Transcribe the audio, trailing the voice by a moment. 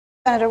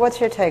Senator, what's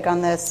your take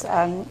on this?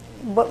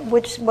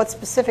 What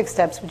specific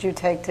steps would you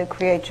take to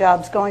create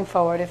jobs going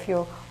forward if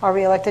you are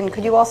reelected? And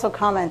could you also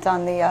comment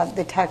on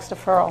the tax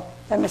deferral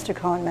that Mr.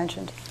 Cohen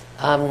mentioned?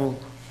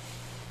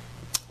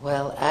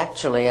 Well,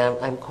 actually,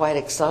 I'm quite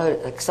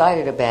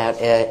excited about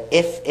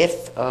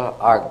if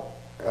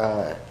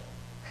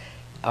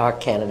our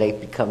candidate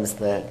becomes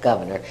the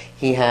governor.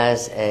 He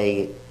has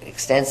a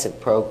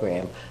extensive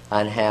program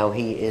on how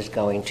he is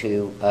going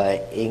to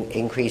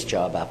increase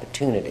job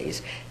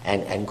opportunities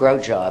and grow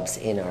jobs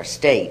in our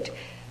state.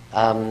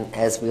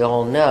 As we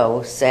all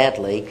know,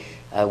 sadly,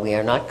 we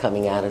are not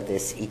coming out of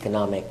this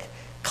economic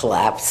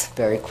collapse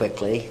very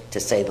quickly, to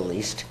say the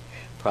least,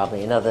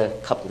 probably another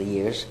couple of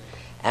years.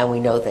 And we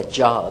know that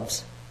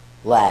jobs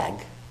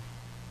lag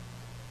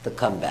the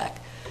comeback.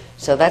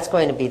 So that's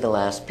going to be the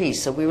last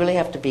piece. So we really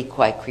have to be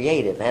quite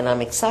creative. And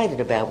I'm excited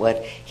about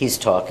what he's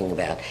talking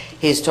about.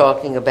 He's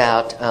talking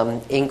about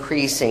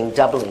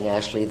doubling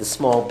actually, the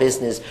small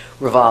business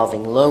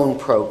revolving loan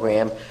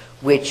program,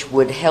 which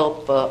would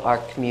help our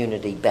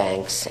community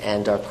banks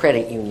and our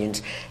credit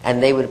unions,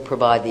 and they would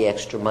provide the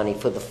extra money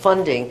for the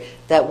funding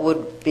that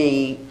would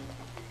be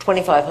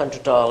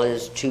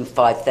 $2,500 to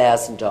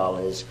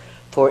 $5,000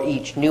 for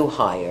each new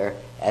hire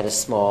at a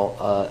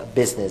small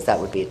business. That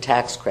would be a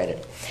tax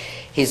credit.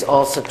 He's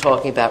also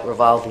talking about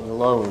revolving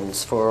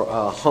loans for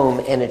home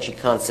energy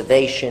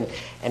conservation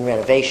and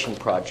renovation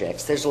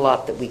projects. There's a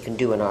lot that we can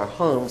do in our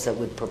homes that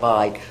would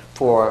provide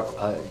for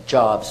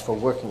jobs for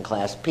working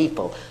class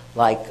people,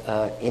 like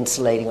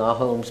insulating our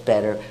homes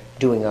better,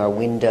 doing our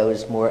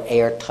windows more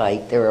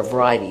airtight. There are a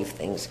variety of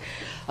things.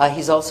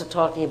 He's also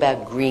talking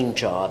about green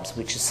jobs,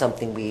 which is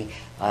something we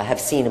have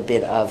seen a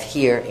bit of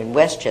here in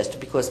Westchester,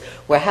 because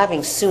we're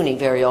having SUNY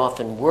very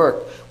often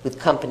work with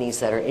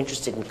companies that are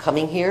interested in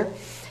coming here,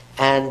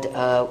 and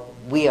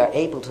we are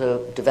able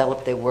to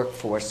develop their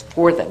workforce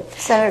for them.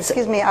 Senator,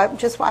 excuse me, I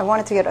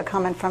wanted to get a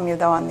comment from you,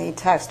 though, on the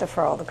tax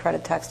deferral, the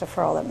credit tax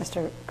deferral that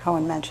Mr.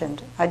 Cohen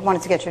mentioned. I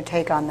wanted to get your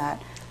take on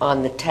that.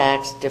 On the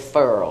tax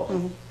deferral.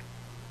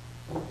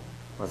 Mm-hmm.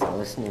 Was I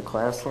listening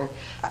closely?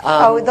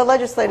 The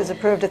legislators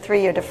approved a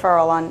 3-year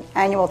deferral on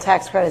annual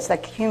tax credits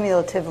that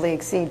cumulatively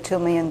exceed $2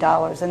 million.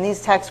 And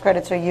these tax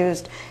credits are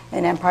used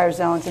in empire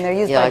zones, and they're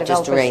used by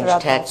developers throughout the Yeah, I just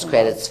arranged tax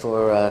credits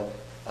for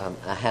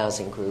a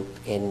housing group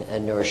in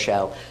New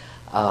Rochelle.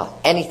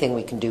 Anything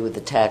we can do with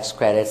the tax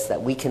credits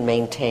that we can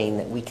maintain,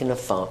 that we can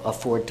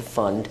afford to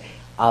fund,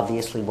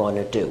 obviously want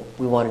to do.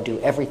 We want to do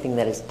everything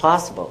that is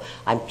possible.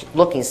 I'm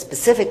looking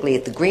specifically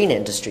at the green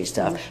industry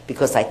stuff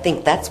because I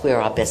think that's where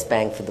our best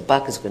bang for the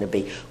buck is going to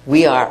be.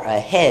 We are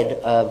ahead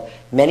of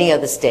many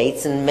other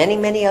states and many,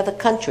 many other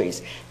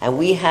countries, and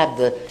we have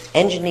the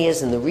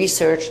engineers and the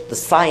research, the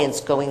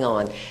science going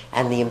on,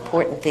 and the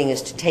important thing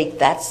is to take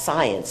that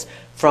science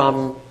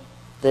from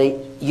the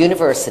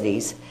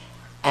universities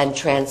and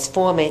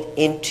transform it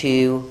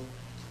into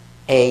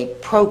a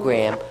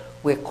program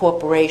where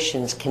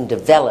corporations can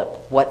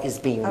develop what is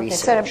being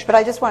researched. Senator, but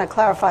I just want to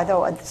clarify,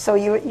 though. So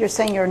you're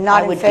saying you're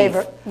not in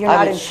favor. You're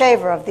not in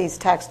favor of these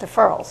tax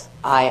deferrals.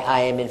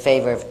 I am in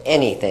favor of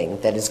anything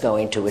that is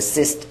going to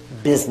assist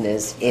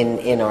business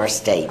in our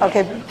state.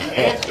 Okay.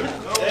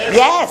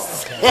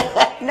 Yes.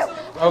 No.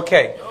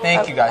 Okay.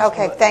 Thank you, guys.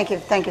 Okay. Thank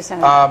you,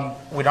 Senator.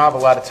 We don't have a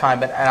lot of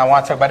time, and I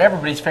want to talk about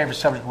everybody's favorite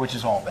subject, which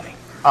is Albany.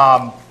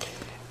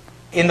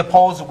 In the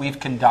polls that we've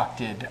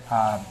conducted,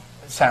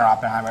 Senator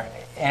Oppenheimer,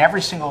 in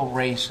every single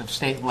race of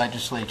state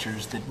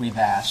legislatures that we've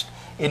asked,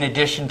 in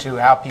addition to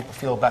how people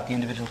feel about the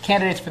individual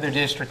candidates for their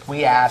district,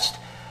 we asked,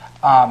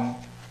 on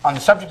the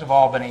subject of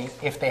Albany,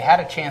 if they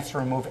had a chance to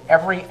remove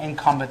every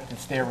incumbent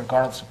that's there,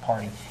 regardless of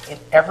party. In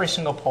every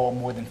single poll,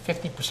 more than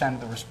 50%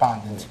 of the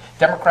respondents,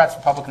 Democrats,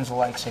 Republicans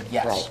alike, said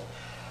yes.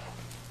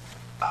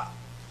 Right.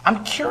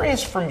 I'm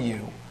curious from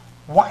you,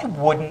 why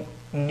wouldn't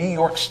New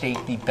York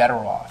State be better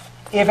off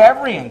if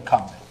every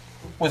incumbent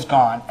was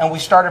gone and we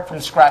started from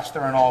scratch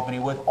there in Albany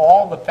with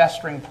all the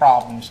festering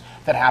problems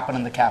that happen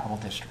in the Capital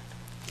District?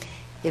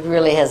 It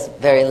really has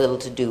very little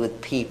to do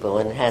with people,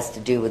 and it has to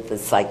do with the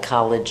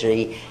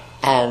psychology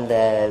and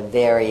the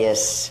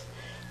various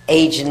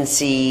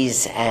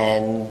agencies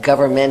and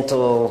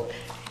governmental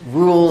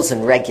rules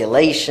and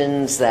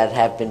regulations that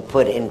have been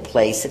put in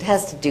place. It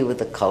has to do with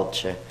the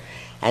culture,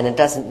 and it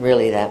doesn't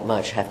really that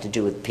much have to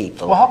do with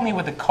people. Well, help me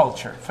with the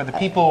culture. For the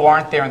people who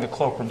aren't there in the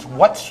cloakrooms,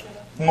 what's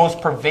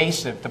most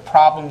pervasive, the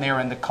problem there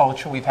in the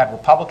culture? We've had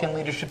Republican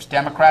leaderships,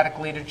 Democratic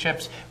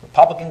leaderships,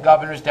 Republican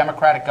governors,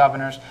 Democratic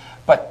governors,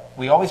 but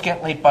we always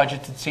get late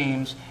budgets, it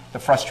seems. The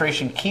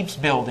frustration keeps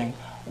building.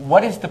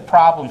 What is the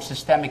problem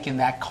systemic in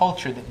that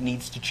culture that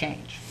needs to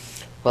change?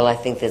 Well, I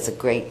think there's a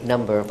great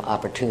number of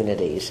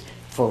opportunities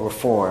for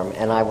reform,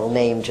 and I will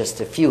name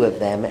just a few of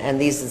them, and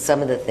these are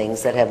some of the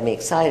things that have me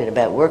excited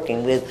about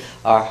working with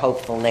our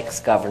hopeful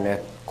next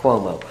governor,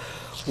 Cuomo.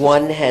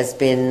 One has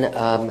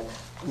been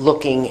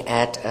looking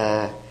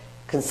at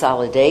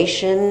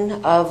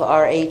consolidation of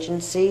our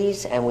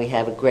agencies, and we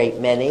have a great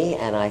many,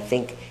 and I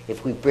think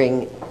if we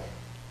bring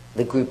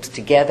the groups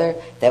together,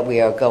 that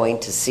we are going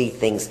to see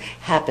things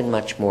happen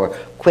much more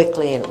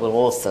quickly, and it will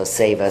also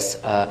save us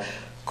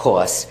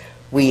costs.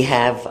 We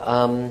have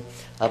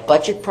a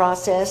budget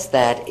process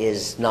that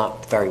is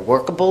not very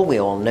workable. We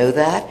all know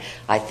that.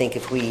 I think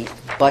if we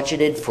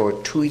budgeted for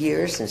 2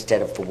 years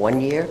instead of for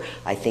 1 year,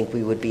 I think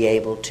we would be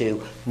able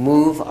to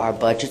move our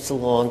budgets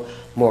along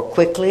more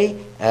quickly,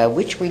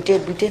 which we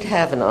did. We did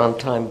have an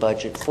on-time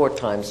budget 4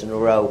 times in a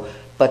row,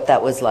 but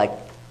that was like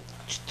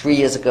 3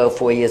 years ago,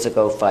 4 years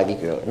ago, 5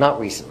 years ago, not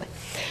recently.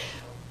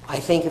 I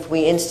think if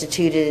we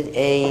instituted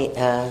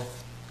a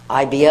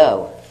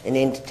IBO, an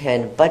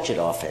independent budget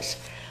office,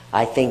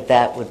 I think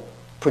that would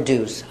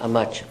produce a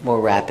much more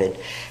rapid.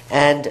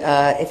 And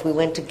if we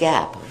went to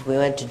GAAP, if we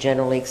went to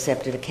generally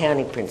accepted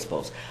accounting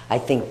principles, I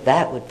think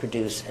that would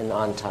produce an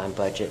on-time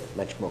budget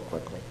much more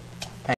quickly.